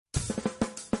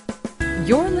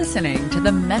You're listening to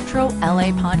the Metro LA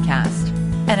Podcast,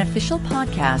 an official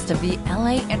podcast of the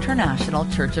LA International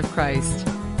Church of Christ.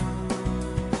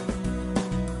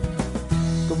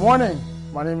 Good morning.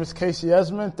 My name is Casey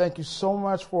Esmond. Thank you so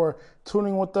much for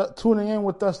tuning in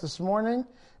with us this morning.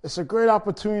 It's a great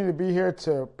opportunity to be here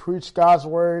to preach God's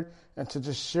word and to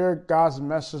just share God's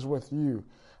message with you.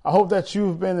 I hope that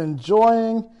you've been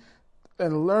enjoying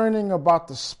and learning about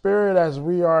the Spirit as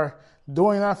we are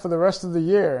doing that for the rest of the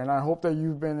year. And I hope that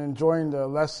you've been enjoying the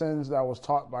lessons that was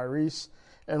taught by Reese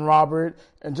and Robert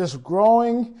and just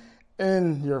growing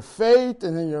in your faith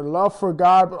and in your love for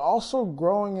God, but also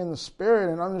growing in the Spirit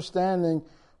and understanding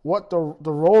what the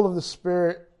role of the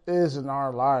Spirit is in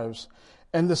our lives.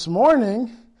 And this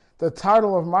morning, the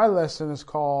title of my lesson is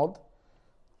called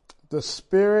The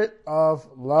Spirit of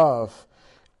Love.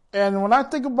 And when I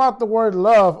think about the word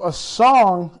love, a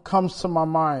song comes to my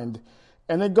mind.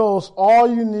 And it goes, all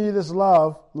you need is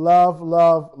love, love,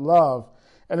 love, love.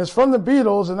 And it's from the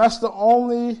Beatles, and that's the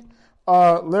only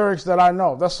lyrics that I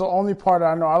know. That's the only part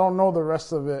I know. I don't know the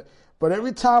rest of it. But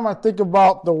every time I think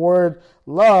about the word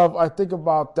love, I think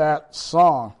about that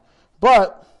song.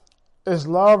 But is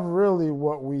love really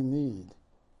what we need?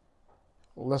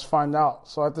 Well, let's find out.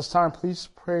 So at this time, please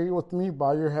pray with me,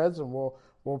 bow your heads, and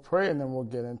we'll pray, and then we'll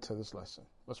get into this lesson.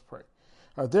 Let's pray.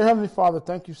 Dear Heavenly Father,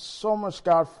 thank you so much,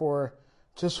 God, for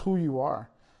just who you are.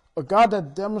 A God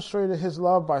that demonstrated his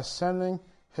love by sending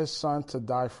his Son to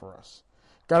die for us.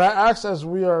 God, I ask as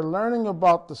we are learning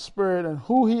about the Spirit and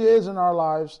who he is in our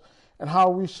lives and how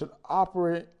we should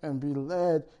operate and be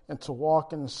led and to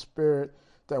walk in the Spirit,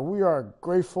 that we are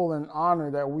grateful and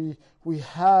honored that we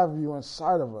have you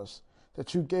inside of us,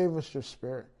 that you gave us your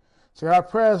Spirit. So God, I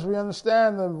pray as we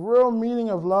understand the real meaning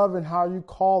of love and how you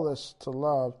call us to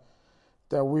love,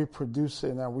 that we produce it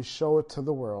and that we show it to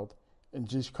the world. In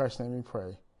Jesus Christ's name we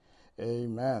pray.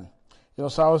 Amen.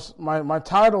 My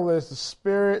title is The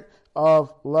Spirit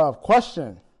of Love.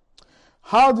 Question: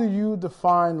 how do you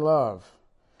define love?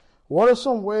 What are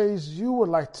some ways you would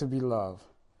like to be loved?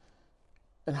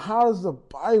 And how does the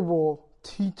Bible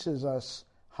teaches us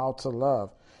how to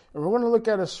love? And we're going to look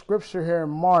at a scripture here in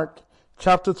Mark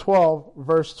chapter 12,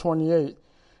 verse 28.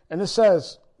 And it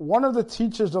says, one of the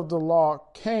teachers of the law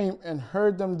came and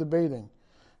heard them debating.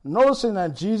 Noticing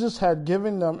that Jesus had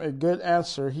given them a good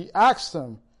answer, he asked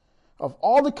them, of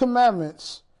all the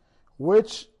commandments,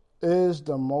 which is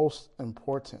the most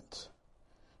important?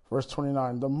 Verse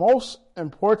 29, the most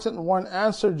important one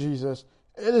answered Jesus,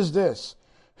 it is this,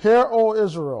 hear, O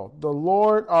Israel, the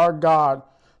Lord our God,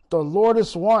 the Lord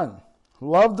is one.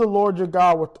 Love the Lord your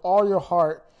God with all your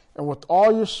heart and with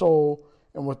all your soul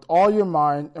and with all your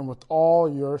mind and with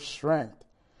all your strength.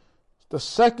 The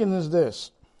second is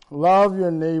this, love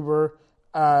your neighbor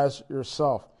as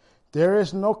yourself. There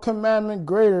is no commandment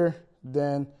greater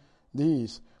than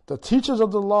these. The teachers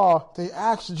of the law, they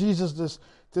asked Jesus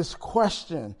this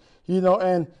question,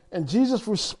 and Jesus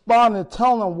responded,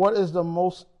 telling them what is the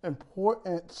most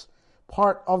important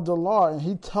part of the law. And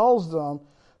he tells them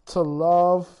to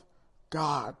love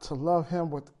God, to love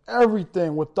him with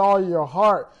everything, with all your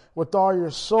heart, with all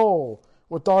your soul,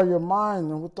 with all your mind,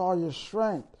 and with all your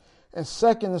strength. And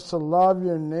second is to love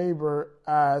your neighbor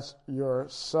as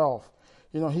yourself.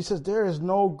 He says there is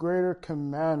no greater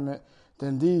commandment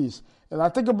than these. And I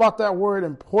think about that word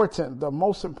important, the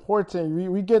most important.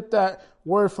 We get that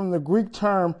word from the Greek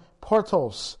term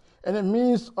portos. And it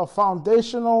means a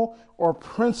foundational or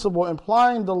principle,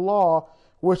 implying the law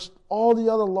which all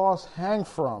the other laws hang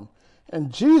from.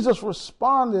 And Jesus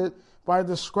responded by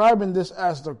describing this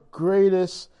as the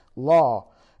greatest law,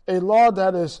 a law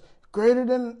that is greater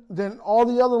than all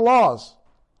the other laws.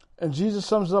 And Jesus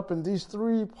sums it up in these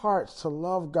three parts: to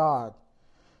love God,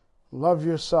 love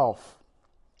yourself,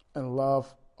 and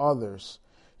love others.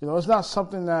 It's not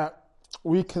something that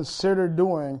we consider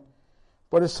doing,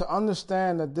 but it's to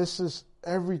understand that this is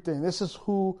everything. This is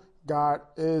who God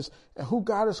is and who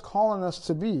God is calling us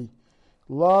to be.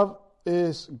 Love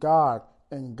is God,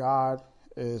 and God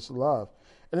is love.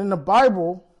 And in the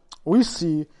Bible, we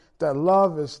see that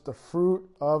love is the fruit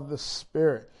of the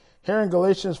Spirit. Here in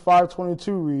Galatians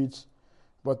 5:22 reads,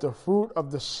 but the fruit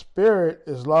of the Spirit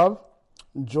is love,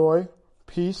 joy,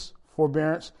 peace,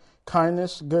 forbearance,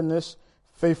 kindness, goodness,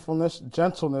 faithfulness,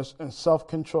 gentleness, and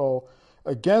self-control.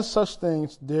 Against such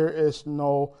things there is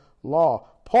no law.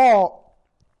 Paul,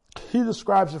 he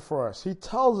describes it for us. He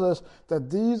tells us that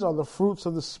these are the fruits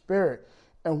of the Spirit.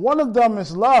 And one of them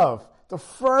is love, the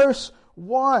first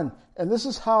one. And this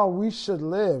is how we should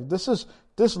live.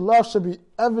 This love should be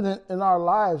evident in our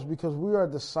lives because we are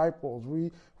disciples.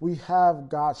 We have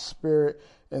God's Spirit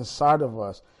inside of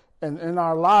us. And in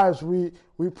our lives, we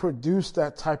produce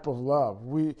that type of love.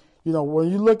 When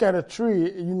you look at a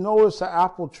tree, you know it's an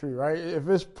apple tree, right? If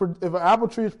an apple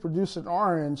tree is producing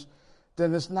orange,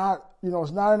 then it's not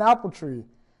an apple tree.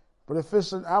 But if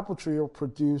it's an apple tree, it'll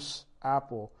produce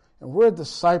apple. And we're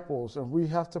disciples, and we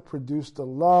have to produce the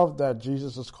love that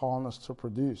Jesus is calling us to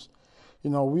produce.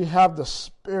 We have the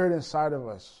Spirit inside of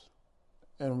us,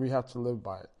 and we have to live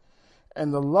by it.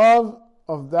 And the love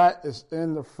of that is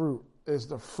in the fruit, is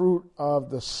the fruit of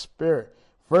the Spirit.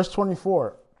 Verse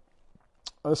 24,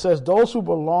 it says, those who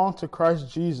belong to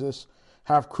Christ Jesus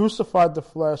have crucified the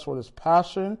flesh with its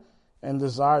passion and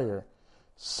desire.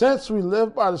 Since we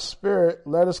live by the Spirit,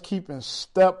 let us keep in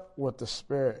step with the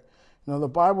Spirit. The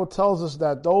Bible tells us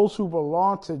that those who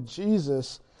belong to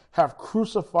Jesus have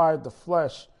crucified the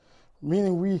flesh,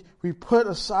 meaning we put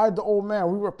aside the old man.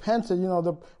 We repented.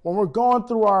 When we're going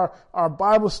through our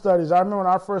Bible studies, I remember when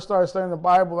I first started studying the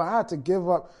Bible, I had to give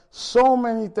up so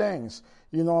many things,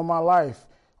 in my life.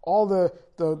 All the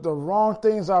wrong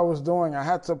things I was doing, I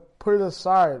had to put it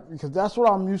aside because that's what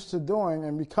I'm used to doing.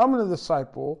 And becoming a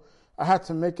disciple, I had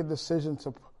to make a decision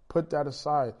to put that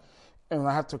aside. And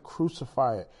I had to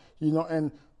crucify it.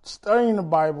 And studying the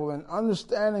Bible and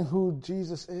understanding who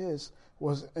Jesus is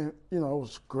was, it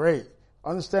was great.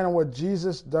 Understanding what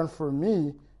Jesus done for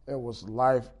me, it was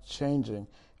life-changing.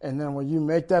 And then when you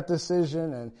make that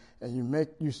decision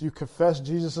and you confess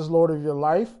Jesus as Lord of your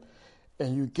life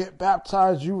and you get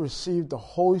baptized, you receive the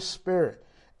Holy Spirit.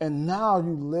 And now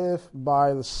you live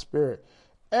by the Spirit.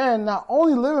 And not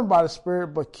only living by the Spirit,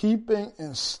 but keeping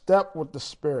in step with the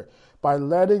Spirit by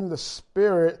letting the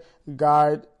Spirit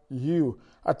guide you.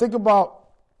 I think about,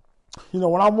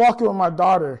 when I'm walking with my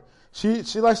daughter, she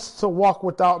likes to walk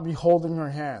without me holding her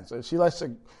hands. And she likes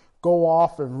to go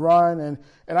off and run, and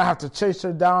I have to chase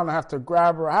her down. I have to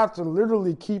grab her. I have to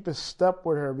literally keep in step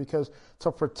with her because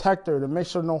to protect her, to make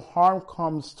sure no harm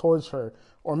comes towards her,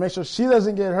 or make sure she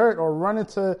doesn't get hurt or run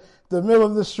into the middle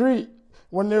of the street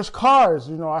when there's cars.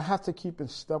 I have to keep in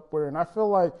step with her. And I feel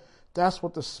like that's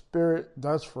what the Spirit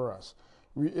does for us.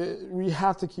 We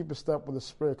have to keep in step with the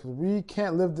Spirit because we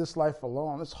can't live this life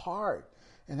alone. It's hard.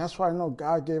 And that's why I know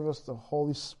God gave us the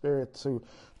Holy Spirit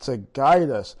to guide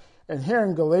us. And here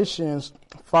in Galatians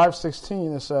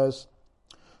 5:16, it says,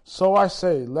 so I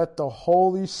say, let the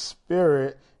Holy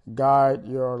Spirit guide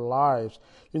your lives.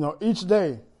 Each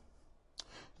day,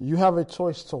 you have a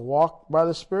choice to walk by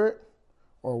the Spirit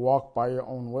or walk by your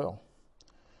own will.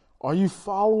 Are you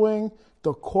following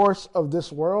the course of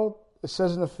this world? It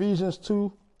says in Ephesians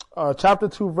chapter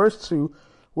 2, verse 2,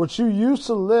 which you used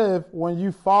to live when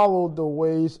you followed the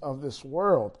ways of this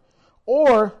world.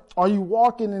 Or are you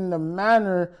walking in the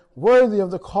manner worthy of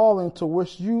the calling to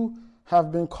which you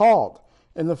have been called?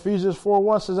 In Ephesians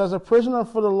 4:1 says, as a prisoner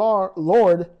for the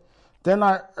Lord, then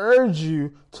I urge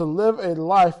you to live a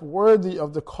life worthy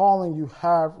of the calling you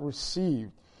have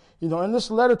received. In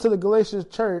this letter to the Galatian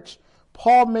church,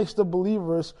 Paul makes the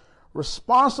believers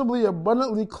responsibly,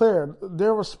 abundantly clear.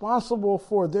 They're responsible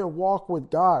for their walk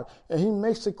with God. And he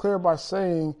makes it clear by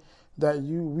saying that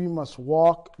we must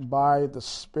walk by the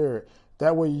Spirit.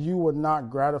 That way you would not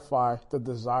gratify the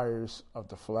desires of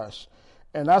the flesh.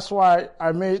 And that's why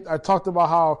I talked about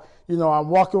how, I'm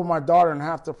walking with my daughter and I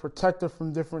have to protect her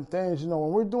from different things.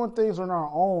 When we're doing things on our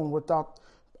own without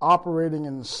operating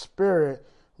in the Spirit,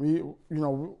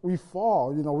 we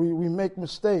fall. We make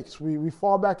mistakes. We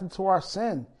fall back into our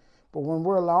sin. But when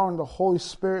we're allowing the Holy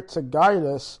Spirit to guide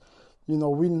us, we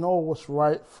know what's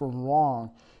right from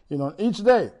wrong. Each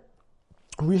day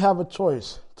we have a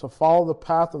choice to follow the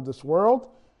path of this world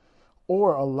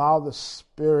or allow the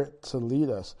Spirit to lead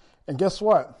us. And guess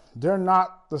what? They're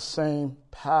not the same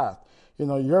path.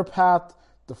 Your path,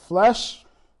 the flesh,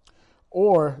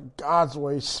 or God's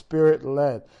way,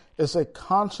 Spirit-led. It's a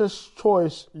conscious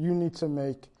choice you need to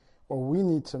make, or we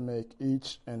need to make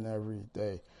each and every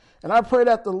day. And I pray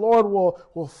that the Lord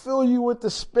will fill you with the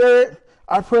Spirit.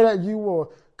 I pray that you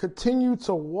will continue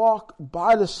to walk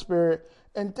by the Spirit,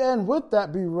 and then with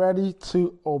that be ready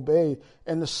to obey.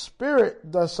 And the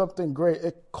Spirit does something great.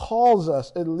 It calls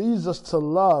us, it leads us to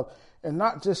love, and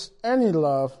not just any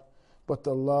love, but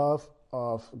the love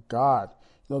of God.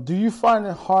 Do you find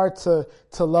it hard to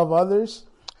love others?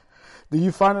 Do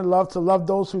you find it love to love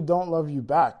those who don't love you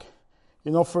back?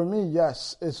 For me,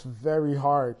 yes, it's very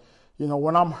hard.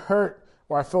 When I'm hurt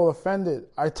or I feel offended,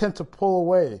 I tend to pull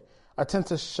away. I tend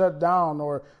to shut down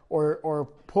or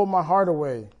pull my heart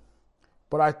away.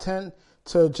 But I tend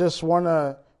to just want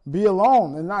to be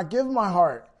alone and not give my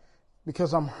heart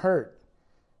because I'm hurt,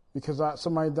 because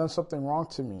somebody done something wrong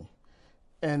to me.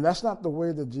 And that's not the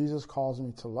way that Jesus calls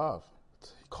me to love.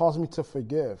 He calls me to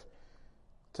forgive.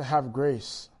 to have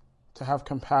grace, to have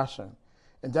compassion.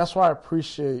 And that's why I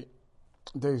appreciate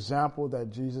the example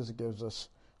that Jesus gives us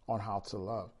on how to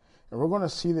love. And we're going to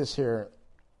see this here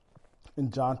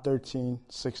in John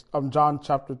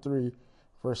chapter 3,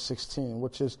 verse 16,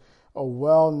 which is a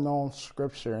well-known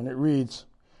scripture. And it reads,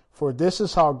 "For this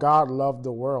is how God loved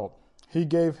the world. He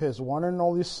gave his one and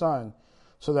only Son,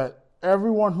 so that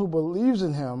everyone who believes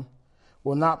in him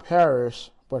will not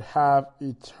perish, but have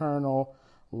eternal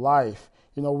life."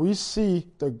 You know, we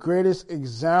see the greatest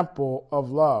example of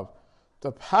love.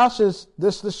 The passage,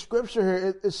 the scripture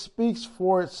here, it speaks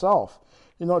for itself.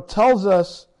 You know, it tells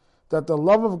us that the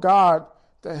love of God,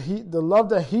 the love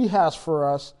that he has for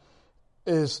us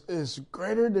is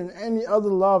greater than any other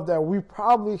love that we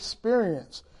probably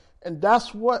experience. And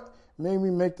that's what made me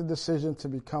make the decision to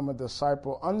become a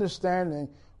disciple, understanding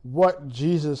what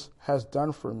Jesus has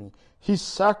done for me. He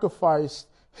sacrificed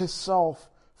himself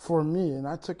for me, and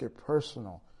I took it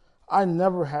personal. I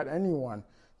never had anyone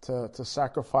to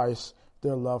sacrifice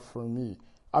their love for me.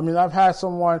 I mean, I've had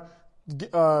someone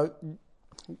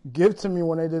give to me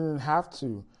when they didn't have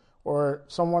to, or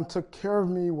someone took care of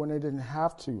me when they didn't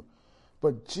have to.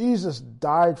 But Jesus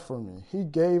died for me. He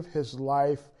gave his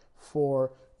life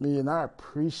for me, and I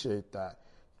appreciate that.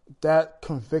 That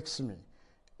convicts me.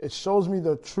 It shows me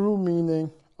the true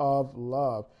meaning of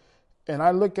love. And I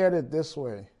look at it this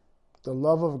way. The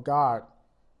love of God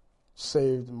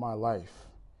saved my life.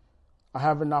 I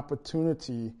have an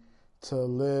opportunity to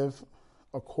live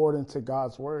according to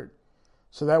God's word,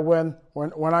 so that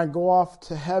when I go off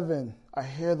to heaven, I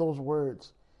hear those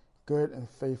words, "Good and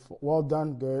faithful, well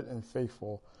done, good and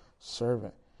faithful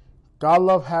servant." God's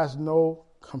love has no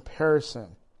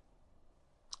comparison.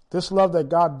 This love that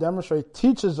God demonstrates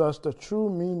teaches us the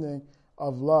true meaning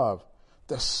of love,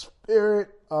 the spirit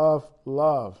of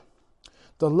love,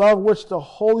 the love which the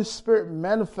Holy Spirit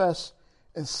manifests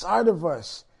inside of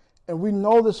us. And we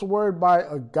know this word by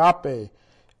agape.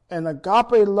 And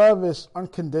agape love is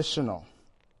unconditional.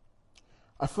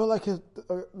 I feel like his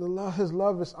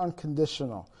love is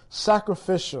unconditional,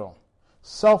 sacrificial,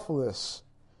 selfless,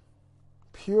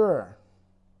 pure,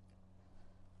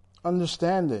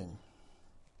 understanding.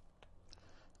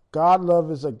 God love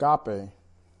is agape.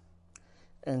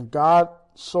 And God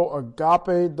so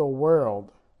agape the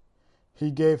world,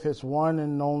 he gave his one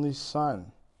and only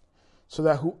Son, so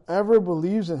that whoever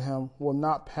believes in him will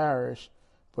not perish,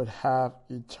 but have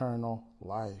eternal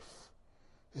life.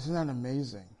 Isn't that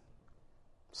amazing?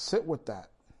 Sit with that.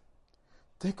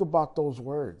 Think about those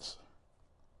words.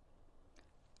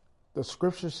 The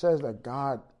scripture says that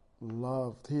God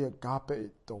loved, he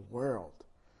agape the world,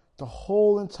 the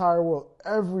whole entire world,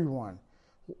 everyone,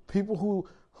 people who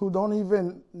don't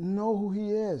even know who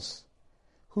he is,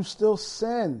 who still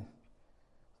sin.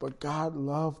 But God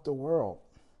loved the world.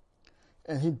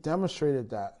 And he demonstrated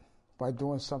that by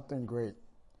doing something great,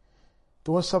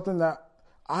 doing something that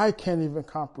I can't even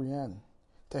comprehend,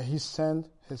 that he sent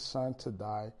his Son to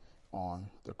die on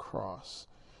the cross.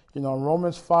 You know,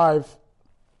 Romans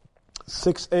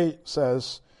 5:6-8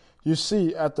 says, "You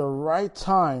see, at the right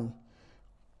time,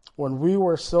 when we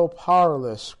were still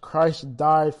powerless, Christ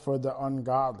died for the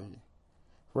ungodly."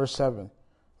 Verse 7,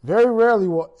 "Very rarely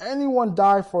will anyone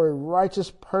die for a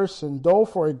righteous person, though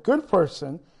for a good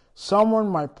person, someone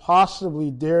might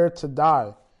possibly dare to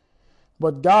die.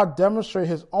 But God demonstrated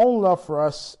his own love for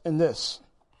us in this: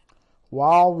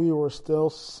 while we were still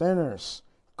sinners,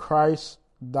 Christ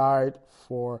died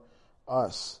for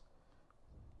us."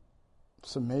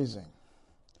 It's amazing.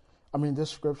 I mean,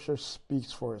 this scripture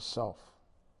speaks for itself.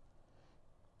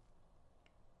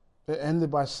 It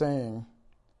ended by saying,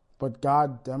 but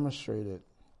God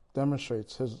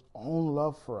demonstrates his own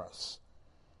love for us.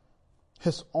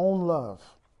 His own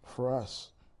love for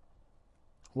us.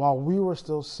 While we were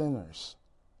still sinners,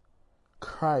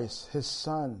 Christ, his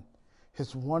Son,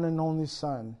 his one and only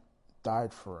Son,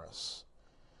 died for us.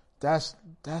 That's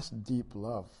deep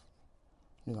love.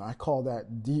 You know, I call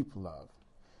that deep love.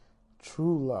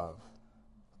 True love.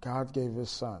 God gave his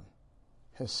Son.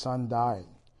 His Son died.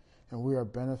 And we are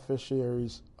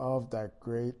beneficiaries of that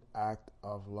great act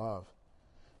of love.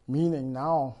 Meaning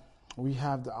now we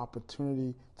have the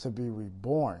opportunity to be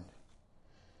reborn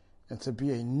and to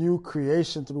be a new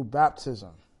creation through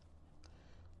baptism.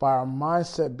 By our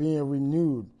mindset being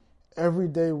renewed, every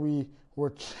day we're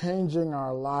changing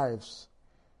our lives.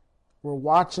 We're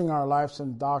watching our lives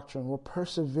in doctrine. We're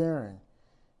persevering.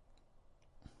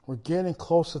 We're getting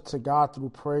closer to God through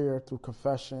prayer, through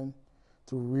confession,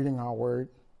 through reading our word.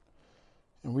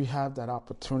 And we have that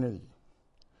opportunity.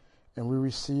 And we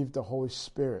receive the Holy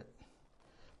Spirit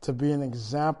to be an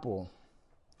example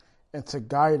and to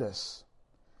guide us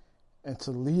and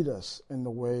to lead us in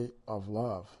the way of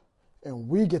love. And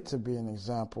we get to be an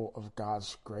example of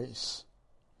God's grace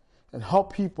and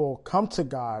help people come to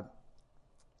God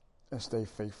and stay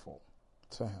faithful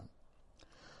to Him.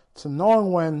 To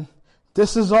knowing when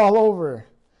this is all over,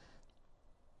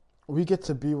 we get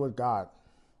to be with God.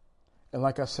 And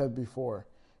like I said before,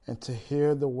 and to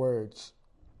hear the words,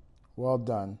 "Well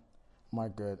done, my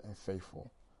good and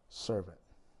faithful servant."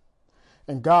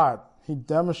 And God, He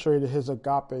demonstrated His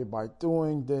agape by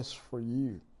doing this for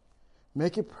you.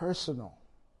 Make it personal.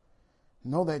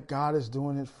 Know that God is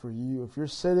doing it for you. If you're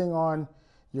sitting on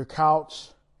your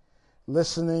couch,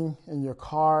 listening in your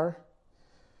car,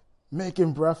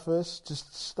 making breakfast,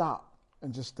 just stop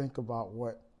and just think about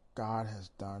what God has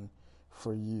done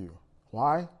for you.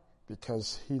 Why?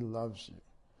 Because He loves you.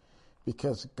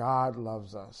 Because God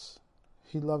loves us.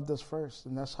 He loved us first,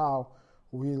 and that's how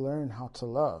we learn how to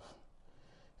love.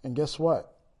 And guess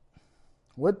what?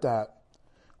 With that,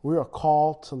 we are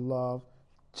called to love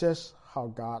just how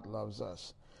God loves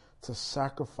us, to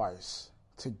sacrifice,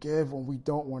 to give when we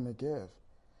don't want to give.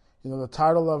 You know, the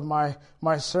title of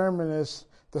my sermon is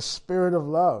The Spirit of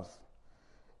Love.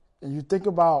 And you think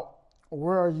about,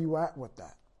 where are you at with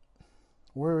that?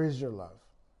 Where is your love?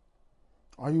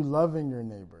 Are you loving your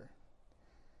neighbor?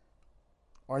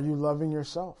 Are you loving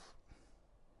yourself?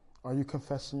 Are you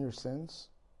confessing your sins?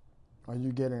 Are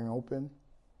you getting open?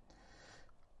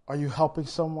 Are you helping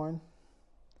someone?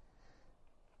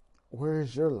 Where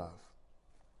is your love?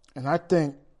 And I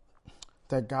think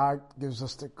that God gives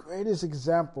us the greatest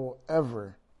example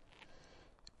ever.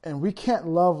 And we can't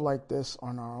love like this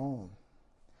on our own.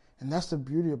 And that's the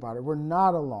beauty about it. We're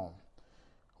not alone.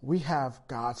 We have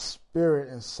God's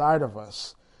Spirit inside of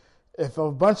us. If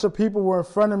a bunch of people were in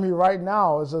front of me right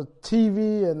now, there's a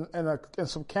TV and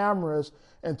some cameras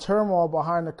and turmoil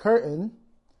behind the curtain.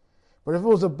 But if it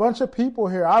was a bunch of people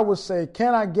here, I would say,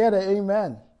 "Can I get an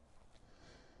amen?"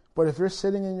 But if you're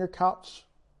sitting in your couch,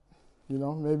 you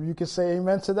know, maybe you can say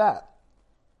amen to that.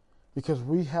 Because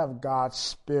we have God's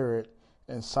Spirit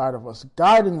inside of us,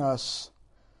 guiding us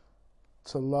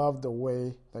to love the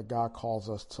way that God calls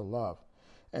us to love.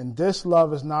 And this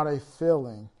love is not a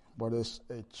feeling, but it's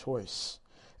a choice.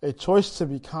 A choice to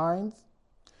be kind,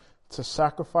 to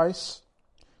sacrifice,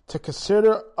 to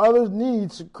consider others'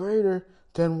 needs greater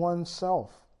than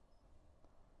oneself.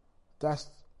 That's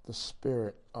the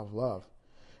spirit of love.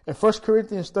 In 1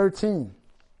 Corinthians 13,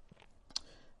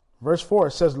 verse 4,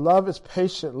 it says, "Love is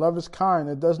patient, love is kind,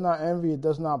 it does not envy, it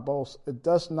does not boast, it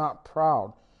does not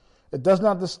proud, it does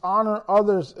not dishonor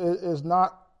others, it is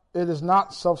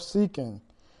not self-seeking,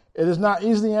 it is not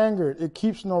easily angered, it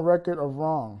keeps no record of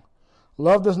wrong.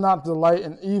 Love does not delight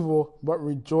in evil, but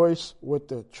rejoice with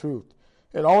the truth.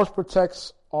 It always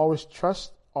protects, always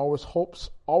trusts, always hopes,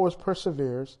 always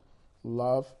perseveres.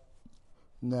 Love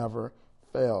never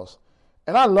fails."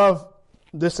 And I love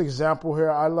this example here.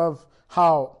 I love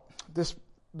how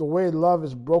the way love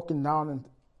is broken down in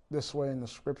this way in the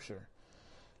scripture.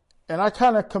 And I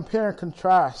kind of compare and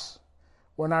contrast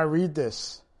when I read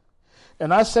this.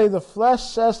 And I say the flesh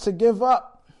says to give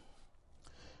up,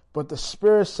 but the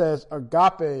Spirit says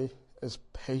agape is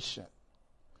patient.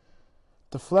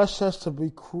 The flesh says to be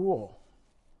cruel,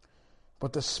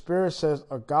 but the Spirit says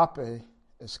agape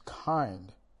is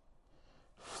kind.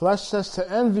 Flesh says to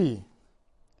envy.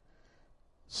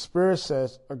 Spirit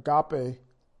says agape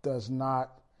does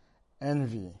not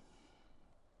envy.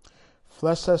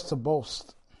 Flesh says to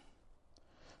boast.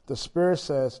 The Spirit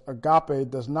says agape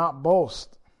does not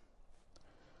boast.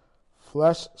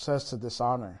 Flesh says to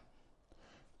dishonor.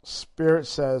 Spirit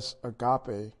says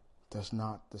agape does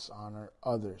not dishonor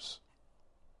others.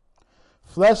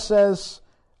 Flesh says,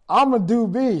 "I'm a do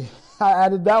be." I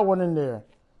added that one in there.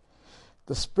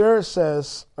 The Spirit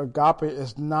says agape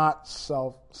is not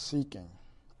self-seeking.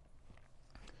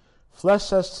 Flesh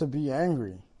says to be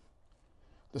angry.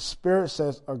 The Spirit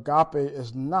says agape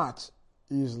is not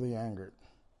easily angered.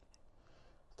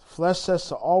 The flesh says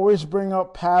to always bring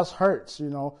up past hurts,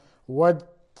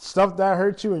 what stuff that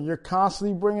hurt you, and you're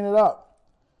constantly bringing it up.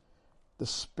 The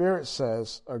Spirit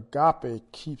says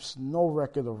agape keeps no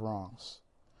record of wrongs.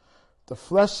 The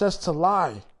flesh says to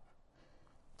lie,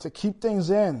 to keep things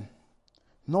in.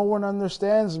 No one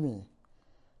understands me.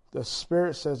 The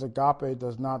Spirit says agape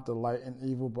does not delight in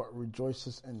evil, but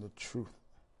rejoices in the truth.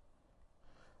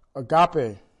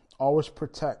 Agape always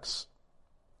protects,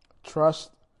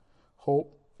 trust,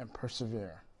 hope, and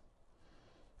persevere.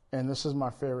 And this is my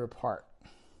favorite part.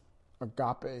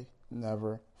 Agape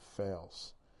never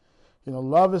fails.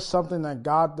 Love is something that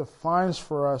God defines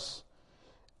for us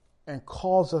and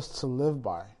calls us to live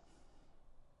by.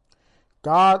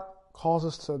 God calls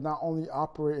us to not only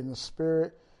operate in the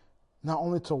Spirit, not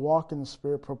only to walk in the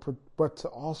Spirit, but to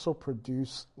also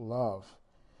produce love.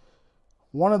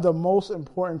 One of the most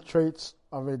important traits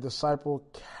of a disciple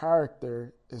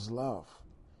character is love.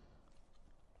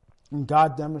 And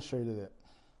God demonstrated it.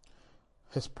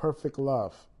 His perfect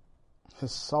love,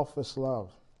 his selfless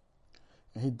love.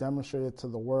 And he demonstrated it to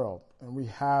the world. And we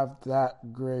have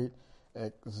that great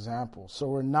example. So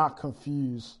we're not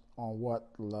confused on what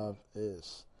love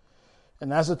is.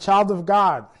 And as a child of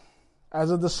God, as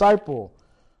a disciple,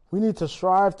 we need to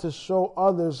strive to show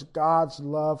others God's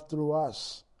love through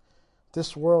us.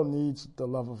 This world needs the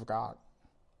love of God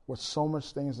with so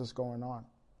much things that's going on,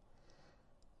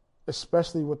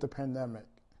 especially with the pandemic.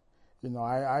 You know,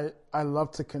 I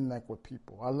love to connect with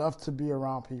people. I love to be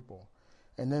around people.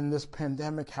 And then this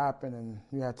pandemic happened and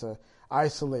you had to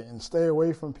isolate and stay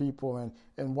away from people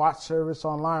and watch service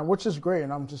online, which is great,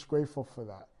 and I'm just grateful for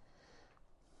that.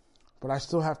 But I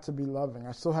still have to be loving.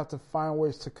 I still have to find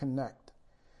ways to connect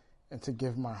and to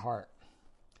give my heart,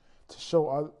 to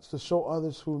show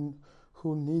others who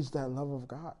needs that love of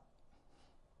God.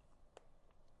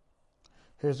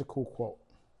 Here's a cool quote.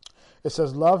 It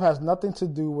says, "Love has nothing to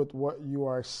do with what you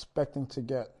are expecting to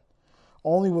get,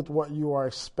 only with what you are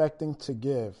expecting to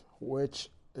give, which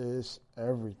is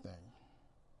everything."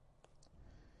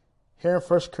 Here in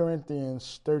 1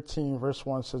 Corinthians 13, verse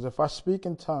 1 says, "If I speak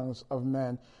in tongues of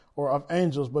men or of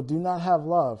angels, but do not have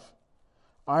love,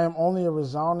 I am only a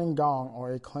resounding gong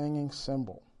or a clanging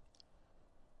cymbal.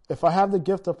 If I have the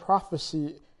gift of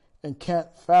prophecy and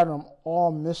can't fathom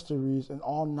all mysteries and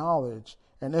all knowledge,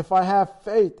 and if I have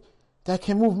faith that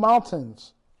can move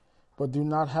mountains, but do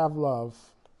not have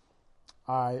love,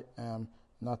 I am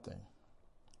nothing.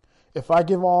 If I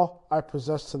give all I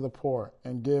possess to the poor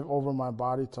and give over my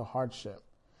body to hardship,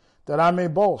 that I may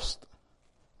boast,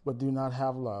 but do not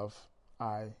have love,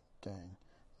 I gain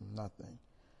nothing."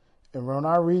 And when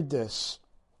I read this,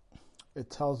 it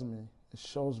tells me, it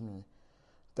shows me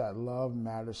that love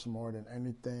matters more than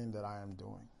anything that I am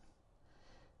doing.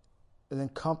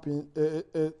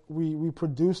 We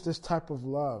produce this type of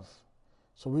love.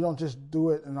 So we don't just do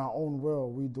it in our own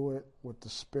will. We do it with the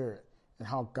Spirit and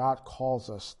how God calls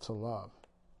us to love.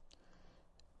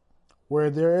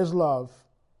 Where there is love,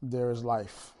 there is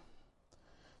life.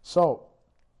 So,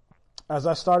 as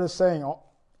I started saying,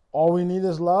 all we need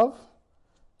is love?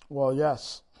 Well,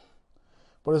 yes.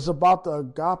 But it's about the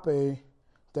agape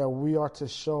that we are to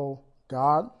show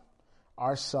God,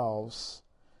 ourselves,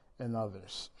 and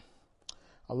others.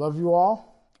 I love you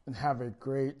all, and have a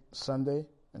great Sunday,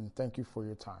 and thank you for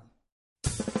your time.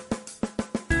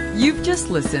 You've just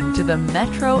listened to the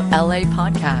Metro LA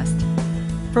podcast.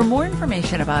 For more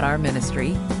information about our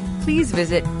ministry, please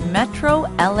visit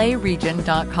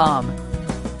metrolaregion.com